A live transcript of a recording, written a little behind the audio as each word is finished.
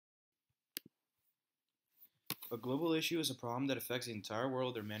A global issue is a problem that affects the entire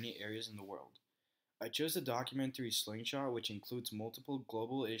world or many areas in the world. I chose the documentary Slingshot, which includes multiple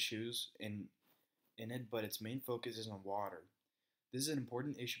global issues in it, but its main focus is on water. This is an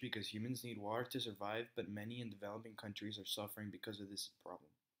important issue because humans need water to survive, but many in developing countries are suffering because of this problem.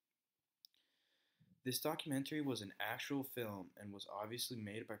 This documentary was an actual film and was obviously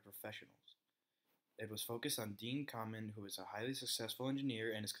made by professionals. It was focused on Dean Kamen, who is a highly successful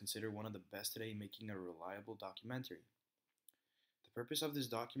engineer and is considered one of the best today in making a reliable documentary. The purpose of this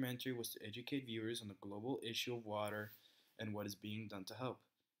documentary was to educate viewers on the global issue of water and what is being done to help.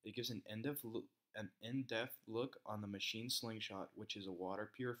 It gives an in-depth look on the machine Slingshot, which is a water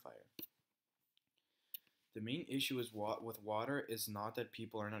purifier. The main issue with water is not that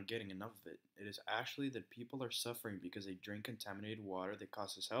people are not getting enough of it. It is actually that people are suffering because they drink contaminated water that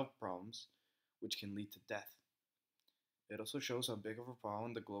causes health problems, which can lead to death. It also shows how big of a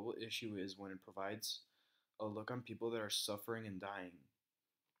problem the global issue is when it provides a look on people that are suffering and dying.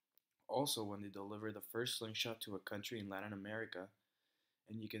 Also, when they deliver the first slingshot to a country in Latin America,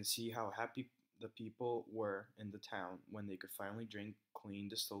 and you can see how happy the people were in the town when they could finally drink clean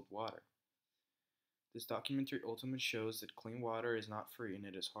distilled water. This documentary ultimately shows that clean water is not free and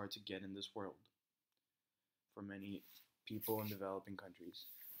it is hard to get in this world for many people in developing countries.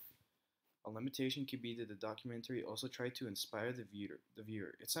 A limitation could be that the documentary also tried to inspire the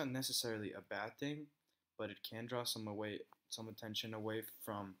viewer. It's not necessarily a bad thing, but it can draw some attention away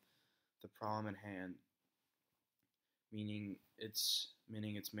from the problem at hand, meaning its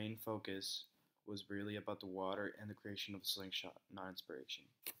main focus was really about the water and the creation of a slingshot, not inspiration.